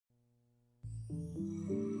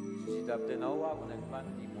Kaptenaua van het plan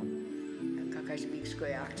die mond.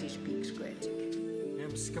 Kakasbikskoe, aktispikskoetik.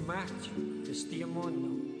 Nemskamat, de stiamono.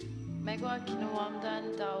 Megwa kinuamdan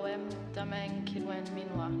dawem damen kilwen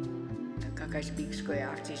minwa. Kakasbikskoe,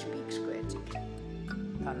 aktispikskoetik.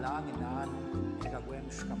 Talanginan,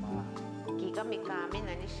 ekagwem skama. Gigamikamin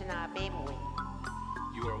anishna bemwe.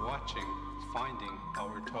 You are watching Finding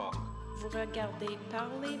Our Talk. Vous regardez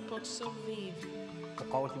Parler pour survivre.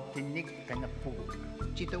 Pagkausip kanapu.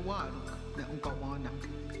 Chitawaruk na ungkawanak.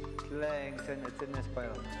 Tleng sen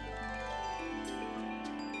spell.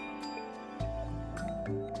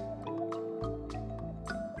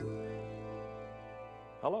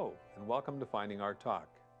 Hello, and welcome to Finding Our Talk.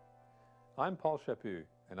 I'm Paul Chaput,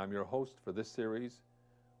 and I'm your host for this series,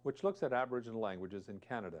 which looks at Aboriginal languages in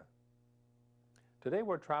Canada. Today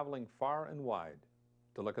we're traveling far and wide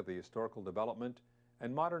to look at the historical development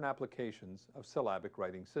and modern applications of syllabic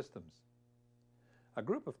writing systems. A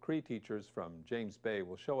group of Cree teachers from James Bay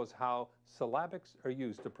will show us how syllabics are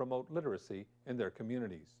used to promote literacy in their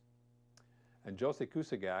communities. And Josie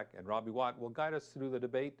Kusagak and Robbie Watt will guide us through the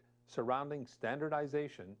debate surrounding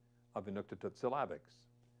standardization of Inuktitut syllabics.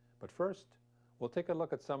 But first, we'll take a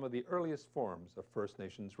look at some of the earliest forms of First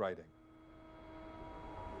Nations writing.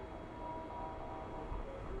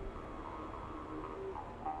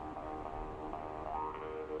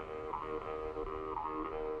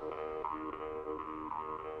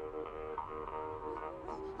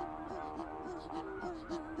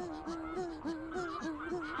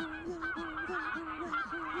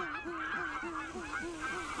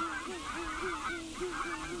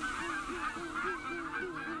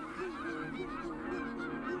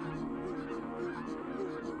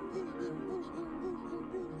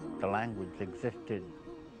 The language existed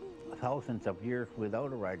thousands of years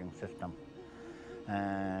without a writing system,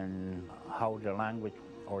 and how the language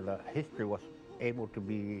or the history was able to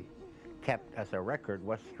be kept as a record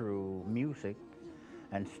was through music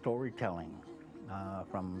and storytelling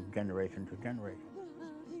from generation to generation.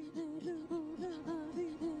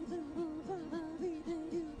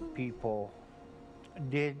 People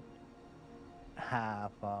did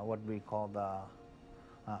have what we call the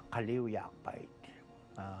Kaliuyakbite,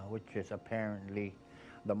 which is apparently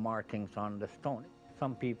the markings on the stone.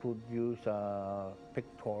 Some people use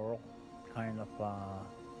pictorial kind of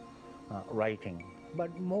writing,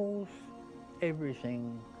 but most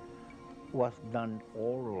everything was done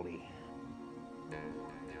orally.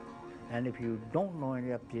 And if you don't know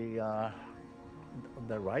any of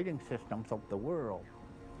the writing systems of the world,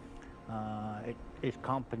 it is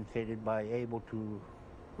compensated by able to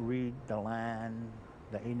read the land,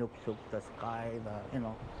 the inuksuk, the sky,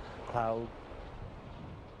 the cloud.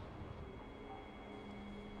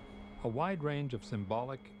 A wide range of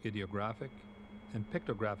symbolic, ideographic, and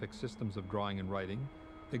pictographic systems of drawing and writing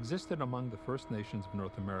existed among the First Nations of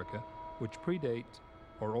North America, which predate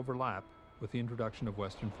or overlap with the introduction of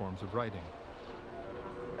Western forms of writing.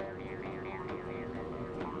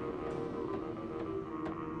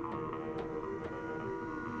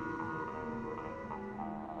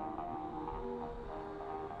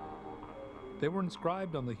 They were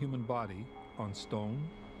inscribed on the human body on stone,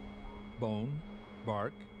 bone,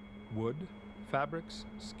 bark, wood, fabrics,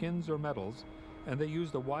 skins, or metals, and they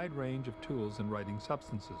used a wide range of tools and writing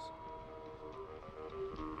substances.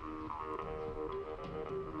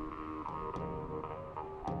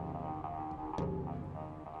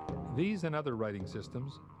 These and other writing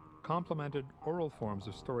systems complemented oral forms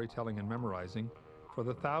of storytelling and memorizing for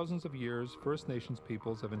the thousands of years First Nations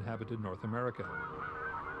peoples have inhabited North America.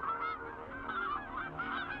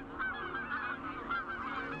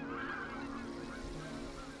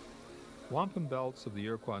 Wampum belts of the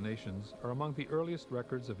Iroquois nations are among the earliest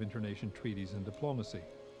records of internation treaties and diplomacy.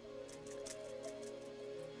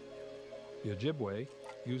 The Ojibwe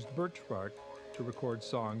used birch bark to record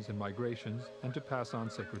songs and migrations and to pass on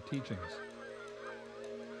sacred teachings.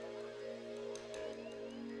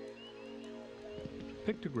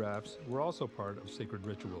 Pictographs were also part of sacred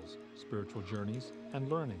rituals, spiritual journeys, and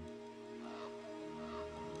learning.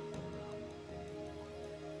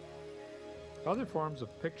 Other forms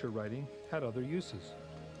of picture writing had other uses: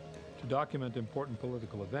 to document important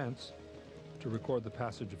political events, to record the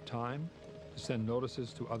passage of time, to send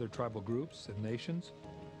notices to other tribal groups and nations,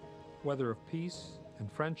 whether of peace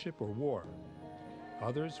and friendship or war.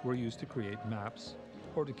 Others were used to create maps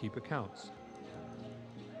or to keep accounts.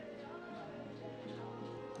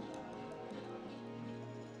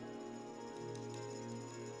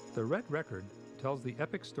 The Red Record tells the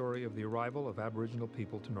epic story of the arrival of Aboriginal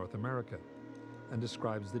people to North America and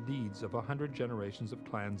describes the deeds of 100 generations of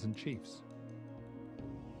clans and chiefs.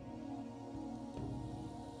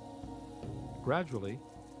 Gradually,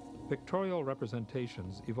 pictorial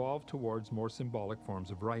representations evolved towards more symbolic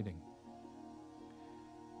forms of writing.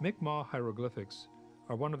 Mi'kmaq hieroglyphics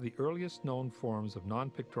are one of the earliest known forms of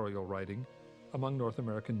non-pictorial writing among North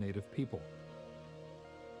American Native people.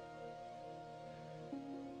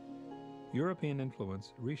 European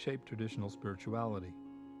influence reshaped traditional spirituality.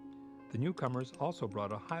 The newcomers also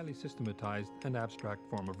brought a highly systematized and abstract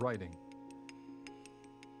form of writing.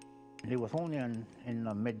 It was only in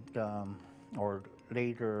the mid or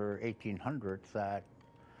later 1800s that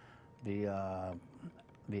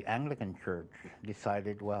the Anglican Church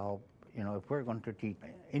decided, well, you know, if we're going to teach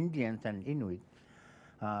Indians and Inuit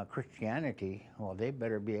Christianity, well, they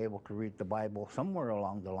better be able to read the Bible somewhere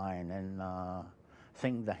along the line and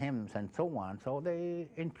sing the hymns and so on. So they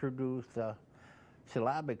introduced the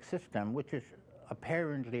syllabic system, which is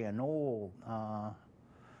apparently an old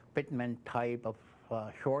Pitman type of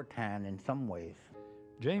shorthand in some ways.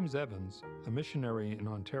 James Evans, a missionary in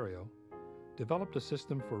Ontario, developed a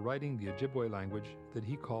system for writing the Ojibwe language that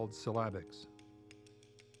he called Syllabics.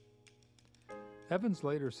 Evans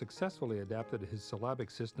later successfully adapted his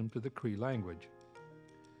syllabic system to the Cree language.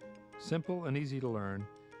 Simple and easy to learn,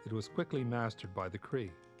 it was quickly mastered by the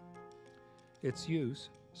Cree. Its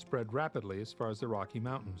use spread rapidly as far as the Rocky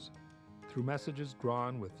Mountains, through messages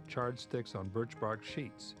drawn with charred sticks on birch bark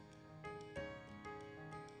sheets.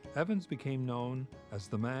 Evans became known as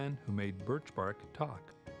the man who made birch bark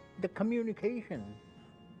talk. The communication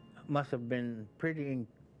must have been a pretty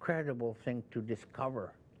incredible thing to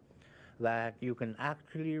discover, that you can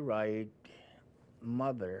actually write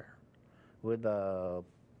mother with a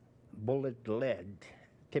bullet lead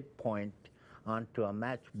tip point onto a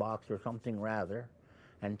matchbox or something rather,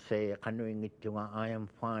 and say, I am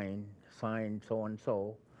fine, signed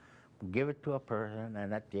so-and-so, give it to a person,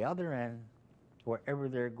 and at the other end, wherever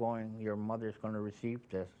they're going, your mother's going to receive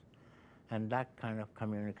this. And that kind of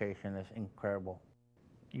communication is incredible.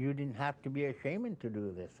 You didn't have to be a shaman to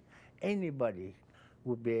do this. Anybody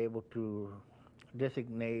would be able to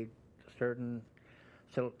designate certain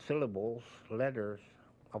syllables, letters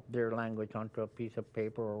of their language onto a piece of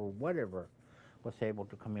paper or whatever was able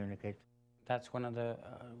to communicate. That's one of the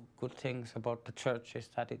good things about the church, is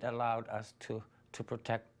that it allowed us to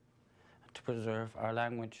protect, to preserve our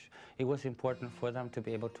language. It was important for them to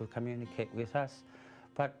be able to communicate with us.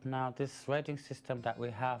 But now this writing system that we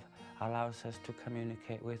have allows us to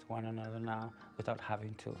communicate with one another now without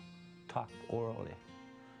having to talk orally.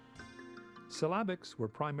 Syllabics were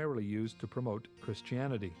primarily used to promote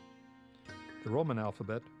Christianity. The Roman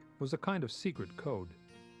alphabet was a kind of secret code.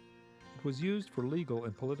 It was used for legal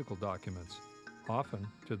and political documents, often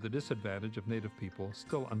to the disadvantage of Native people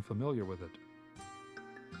still unfamiliar with it.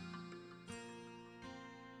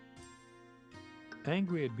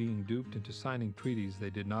 Angry at being duped into signing treaties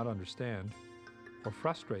they did not understand, or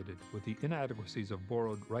frustrated with the inadequacies of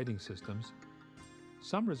borrowed writing systems,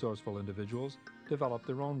 some resourceful individuals developed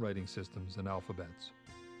their own writing systems and alphabets.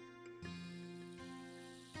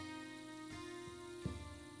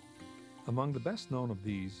 Among the best known of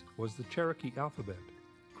these was the Cherokee alphabet,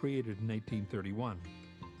 created in 1831.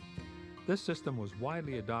 This system was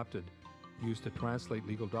widely adopted, used to translate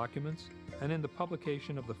legal documents, and in the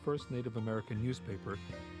publication of the first Native American newspaper,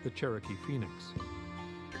 the Cherokee Phoenix.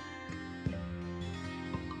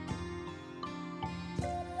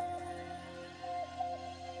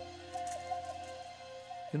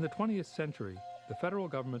 In the 20th century, the federal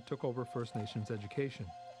government took over First Nations education.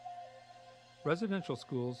 Residential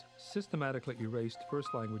schools systematically erased First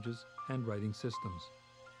Languages and writing systems.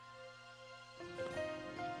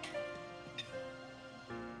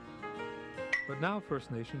 But now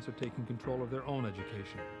First Nations are taking control of their own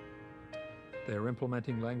education. They are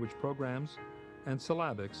implementing language programs, and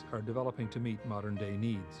syllabics are developing to meet modern-day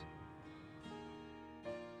needs.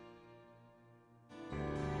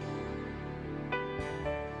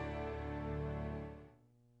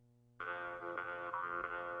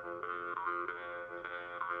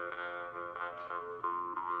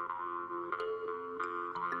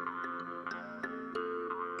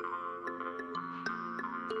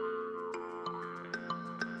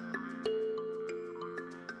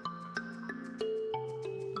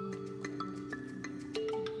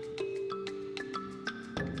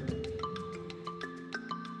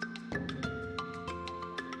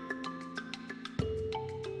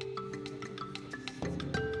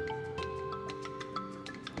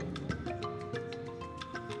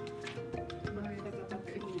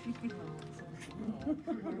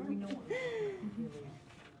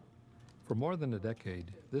 For more than a decade,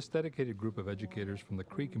 this dedicated group of educators from the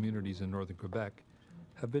Cree communities in northern Quebec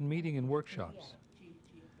have been meeting in workshops.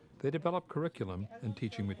 They develop curriculum and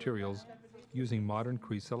teaching materials using modern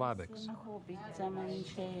Cree syllabics.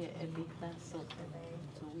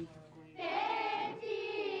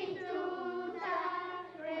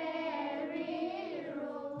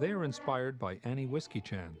 They are inspired by Annie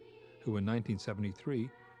Whiskey-chan, who in 1973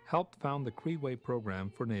 helped found the Cree Way program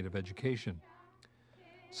for Native education.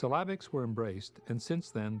 Syllabics were embraced, and since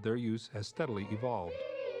then their use has steadily evolved.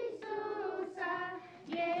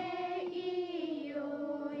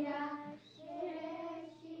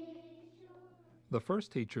 The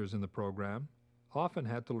first teachers in the program often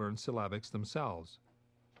had to learn syllabics themselves.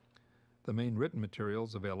 The main written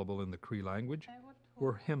materials available in the Cree language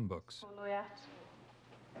were hymn books.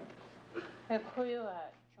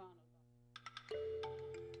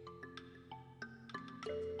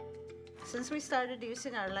 Since we started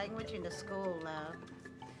using our language in the school,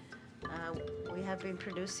 we have been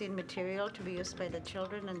producing material to be used by the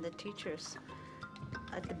children and the teachers.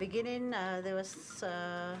 At the beginning,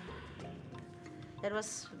 it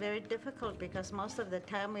was very difficult because most of the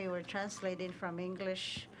time we were translating from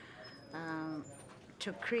English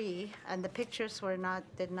to Cree, and the pictures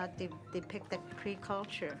did not depict the Cree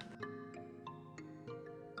culture.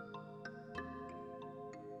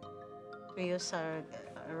 We use our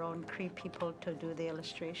own Cree people to do the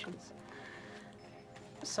illustrations.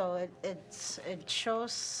 So it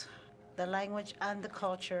shows the language and the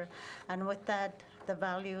culture, and with that, the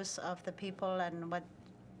values of the people and what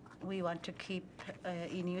we want to keep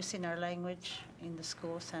in using our language in the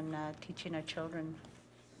schools and teaching our children.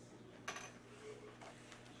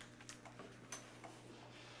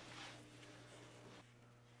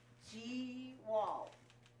 G-wall.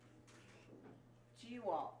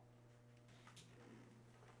 G-wall.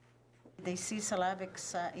 They see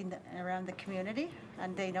syllabics around the community,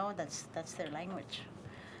 and they know that's their language.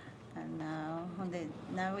 And now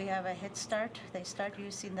we have a head start. They start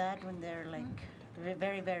using that when they're like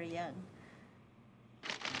very, very young.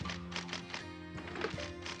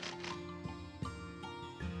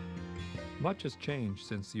 Much has changed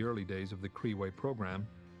since the early days of the Cree Way program,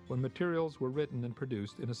 when materials were written and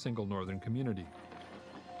produced in a single northern community.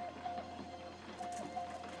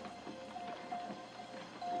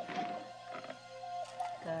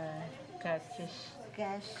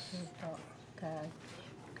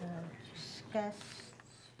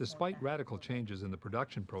 Despite radical changes in the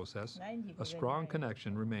production process, a strong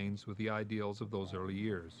connection remains with the ideals of those early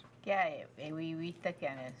years. Yeah, we're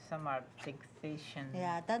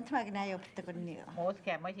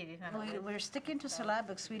sticking to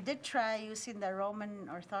syllabics. We did try using the Roman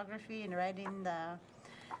orthography in writing the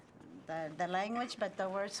language, but the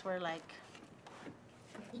words were like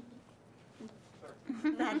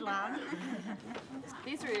that long.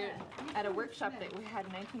 These were at a workshop that we had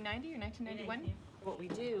in 1990 or 1991. What we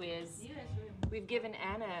do is we've given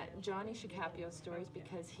Anna Johnny Shikapio stories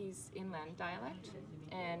because he's inland dialect,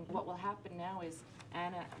 and what will happen now is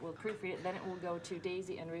Anna will proofread it, then it will go to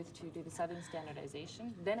Daisy and Ruth to do the southern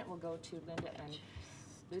standardization, then it will go to Linda and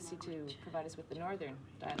Lucy to provide us with the northern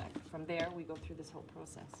dialect. From there we go through this whole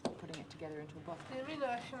process, putting it together into a book.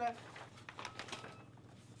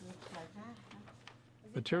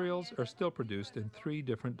 Materials are still produced in 3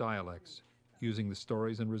 different dialects, using the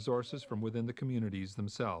stories and resources from within the communities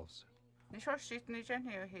themselves.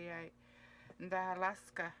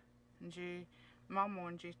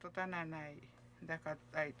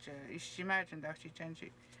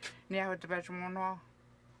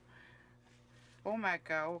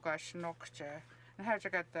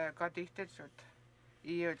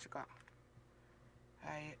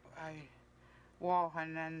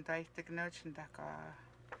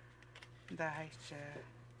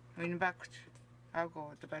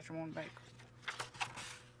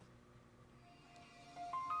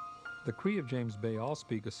 The Cree of James Bay all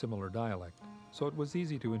speak a similar dialect, so it was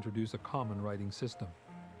easy to introduce a common writing system.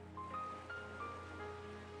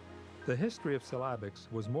 The history of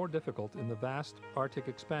syllabics was more difficult in the vast Arctic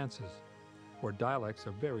expanses, where dialects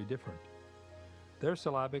are very different. Their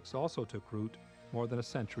syllabics also took root more than a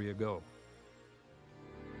century ago.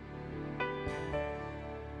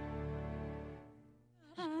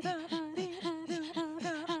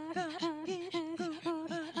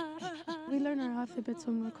 We learn our alphabets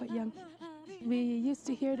when we're quite young. We used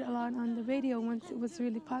to hear it a lot on the radio once it was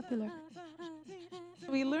really popular.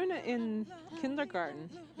 We learn it in kindergarten.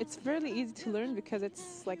 It's fairly easy to learn because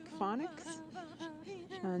it's like phonics.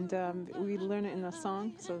 And we learn it in a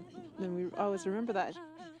song, so then we always remember that.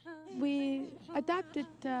 We adapted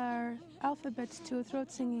our alphabets to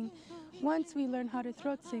throat singing once we learned how to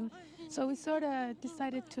throat sing. So we sort of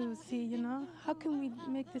decided to see, you know, how can we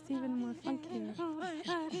make this even more funkier?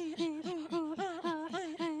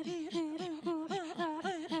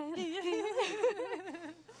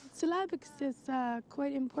 syllabics is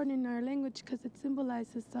quite important in our language because it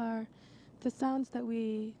symbolizes the sounds that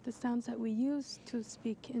we use to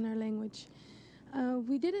speak in our language.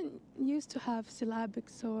 We didn't used to have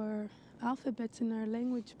syllabics or alphabets in our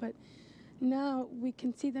language, but now we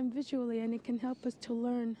can see them visually, and it can help us to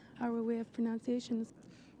learn our way of pronunciations.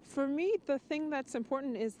 For me, the thing that's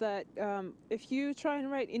important is that if you try and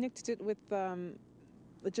write Inuktitut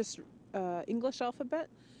with just English alphabet,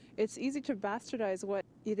 it's easy to bastardize what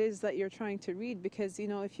it is that you're trying to read, because, you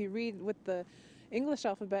know, if you read with the English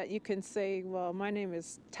alphabet, you can say, well, my name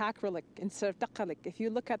is Takralik instead of Takalik. If you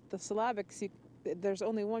look at the syllabics, there's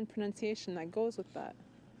only one pronunciation that goes with that.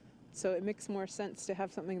 So it makes more sense to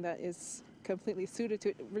have something that is completely suited to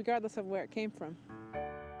it, regardless of where it came from.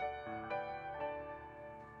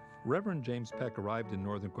 Reverend James Peck arrived in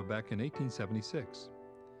northern Quebec in 1876.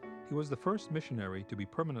 He was the first missionary to be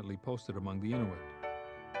permanently posted among the Inuit.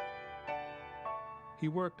 He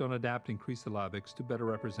worked on adapting Cree syllabics to better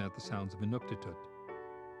represent the sounds of Inuktitut.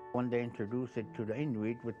 When they introduced it to the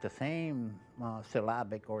Inuit with the same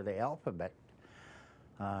syllabic or the alphabet,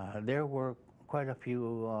 there were quite a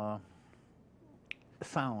few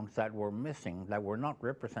sounds that were missing, that were not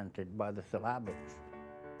represented by the syllabics.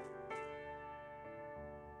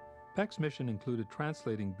 Peck's mission included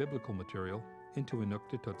translating biblical material into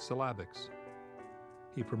Inuktitut syllabics.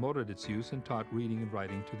 He promoted its use and taught reading and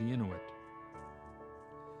writing to the Inuit.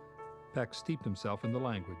 Peck steeped himself in the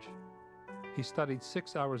language. He studied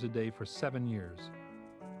 6 hours a day for 7 years.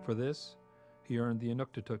 For this, he earned the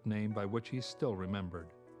Inuktitut name by which he is still remembered,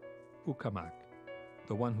 Ukamak,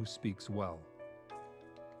 the one who speaks well.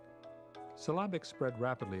 Syllabics spread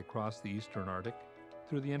rapidly across the Eastern Arctic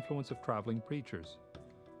through the influence of traveling preachers.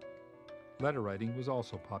 Letter writing was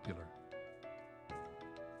also popular.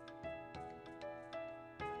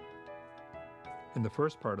 In the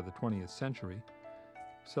first part of the 20th century,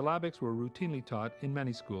 syllabics were routinely taught in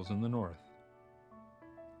many schools in the north.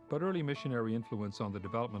 But early missionary influence on the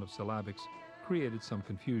development of syllabics created some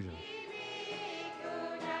confusion.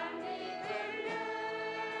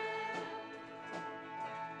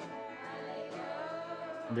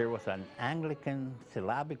 There was an Anglican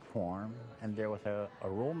syllabic form, and there was a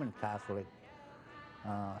Roman Catholic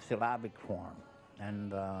syllabic form.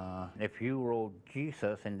 And if you wrote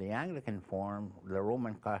Jesus in the Anglican form, the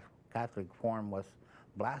Roman Catholic form was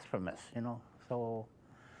blasphemous, you know, so,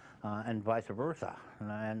 and vice versa.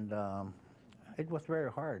 And it was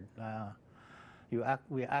very hard.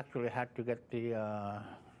 We actually had to get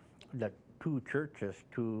the two churches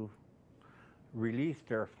to release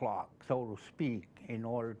their flock, so to speak, in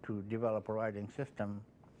order to develop a writing system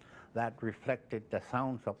that reflected the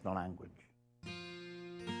sounds of the language.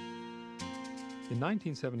 In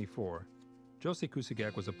 1974, Josie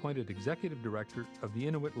Kusigak was appointed Executive Director of the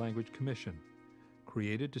Inuit Language Commission,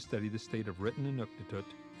 created to study the state of written Inuktitut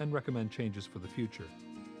and recommend changes for the future.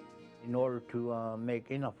 In order to make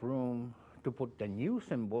enough room to put the new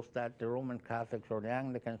symbols that the Roman Catholics or the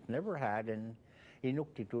Anglicans never had in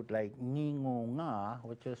Inuktitut, like Ningo Nga,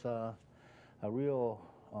 which is a real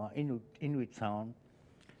Inuit sound,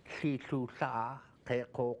 Shitu Sa,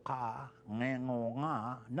 Keko Ka, Ngengo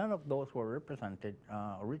Nga, none of those were represented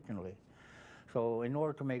originally. So in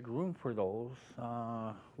order to make room for those,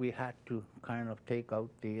 we had to kind of take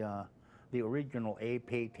out the original A,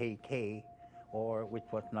 Pe, Te, Ke, or which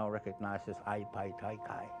was now recognized as I, Pai, Tai,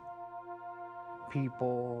 Kai.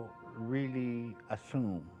 People really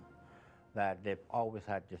assume that they've always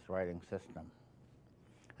had this writing system.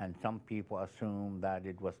 And some people assume that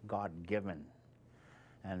it was God-given.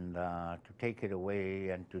 And to take it away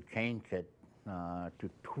and to change it, to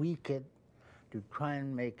tweak it, to try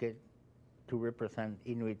and make it to represent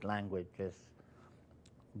Inuit language is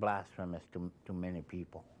blasphemous to many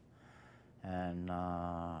people. And,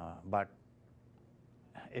 but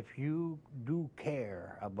if you do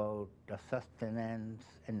care about the sustenance,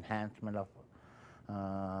 enhancement of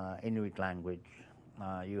Inuit language,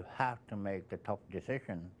 you have to make the tough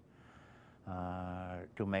decision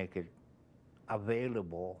to make it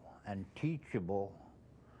available and teachable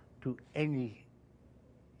to any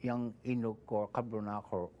young Inuk or Kabrunak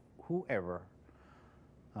or whoever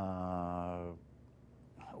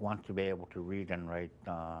wants to be able to read and write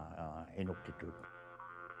Inuktitut.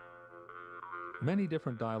 Many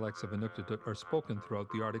different dialects of Inuktitut are spoken throughout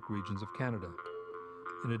the Arctic regions of Canada,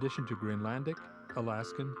 in addition to Greenlandic,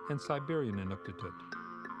 Alaskan, and Siberian Inuktitut.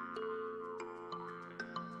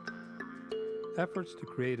 Efforts to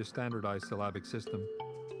create a standardized syllabic system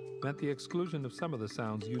meant the exclusion of some of the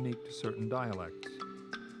sounds unique to certain dialects.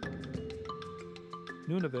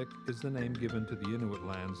 Nunavik is the name given to the Inuit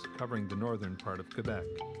lands covering the northern part of Quebec.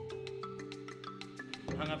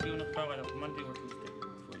 Monday or Tuesday.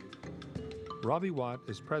 Robbie Watt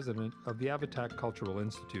is president of the Avatak Cultural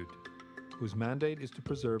Institute, whose mandate is to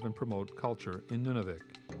preserve and promote culture in Nunavik.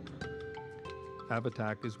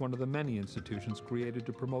 Avatak is one of the many institutions created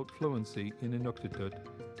to promote fluency in Inuktitut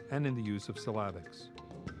and in the use of syllabics.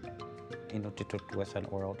 Inuktitut was an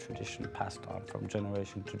oral tradition passed on from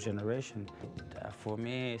generation to generation. For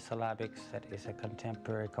me, syllabics that is a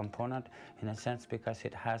contemporary component in a sense because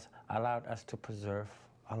it has allowed us to preserve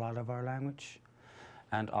a lot of our language.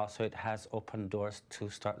 And also it has opened doors to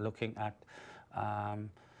start looking at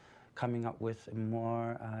coming up with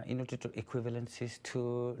more Inuktitut equivalencies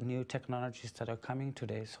to new technologies that are coming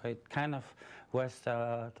today. So it kind of was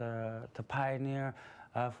the pioneer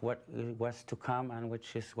of what was to come and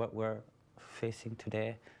which is what we're facing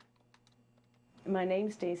today. My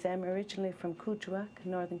name's Daisy. I'm originally from Kuujjuaq,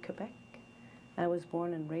 northern Quebec. I was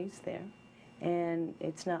born and raised there. And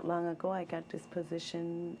it's not long ago I got this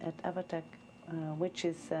position at Avatak, which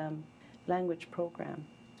is language program.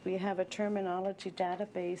 We have a terminology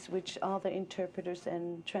database which all the interpreters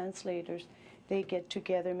and translators, they get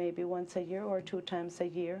together maybe once a year or 2 times a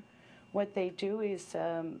year. What they do is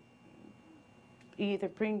either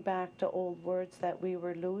bring back the old words that we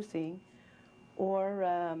were losing, or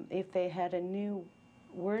if they had a new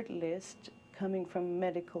word list coming from a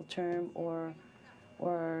medical term or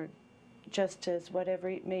just as whatever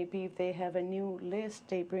it may be, if they have a new list,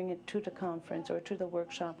 they bring it to the conference or to the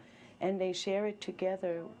workshop and they share it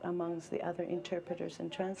together amongst the other interpreters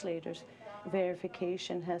and translators.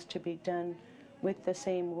 Verification has to be done with the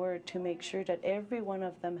same word to make sure that every one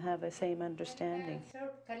of them have the same understanding.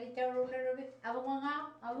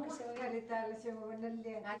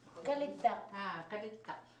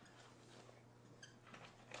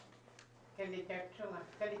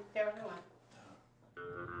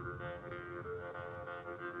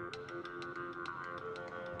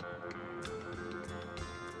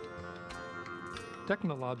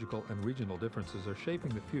 Technological and regional differences are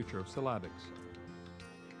shaping the future of syllabics.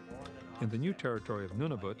 In the new territory of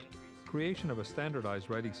Nunavut, creation of a standardized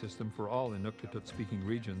writing system for all Inuktitut-speaking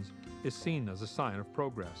regions is seen as a sign of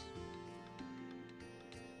progress.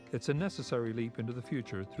 It's a necessary leap into the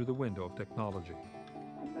future through the window of technology.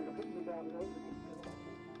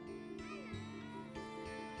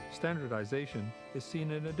 Standardization is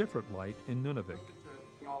seen in a different light in Nunavik,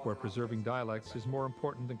 where preserving dialects is more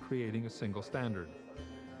important than creating a single standard.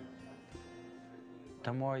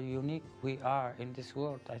 The more unique we are in this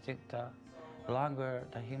world, I think the longer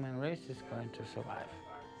the human race is going to survive.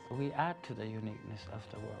 We add to the uniqueness of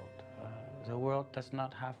the world. The world does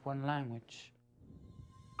not have one language.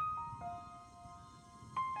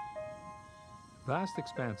 Vast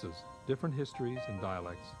expanses, different histories and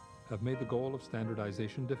dialects have made the goal of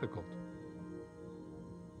standardization difficult.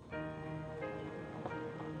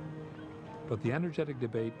 But the energetic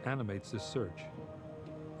debate animates this search,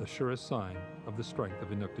 the surest sign of the strength of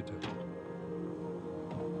Inuktitut.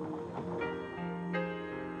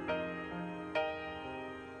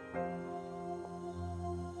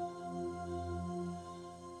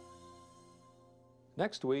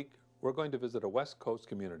 Next week, we're going to visit a West Coast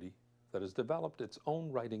community that has developed its own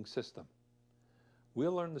writing system.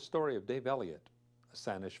 We'll learn the story of Dave Elliott, a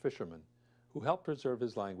Sanish fisherman, who helped preserve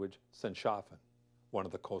his language, Senshafen, one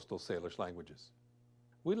of the coastal Salish languages.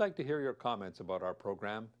 We'd like to hear your comments about our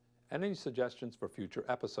program and any suggestions for future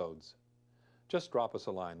episodes. Just drop us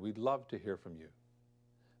a line. We'd love to hear from you.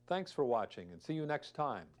 Thanks for watching and see you next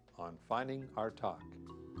time on Finding Our Talk.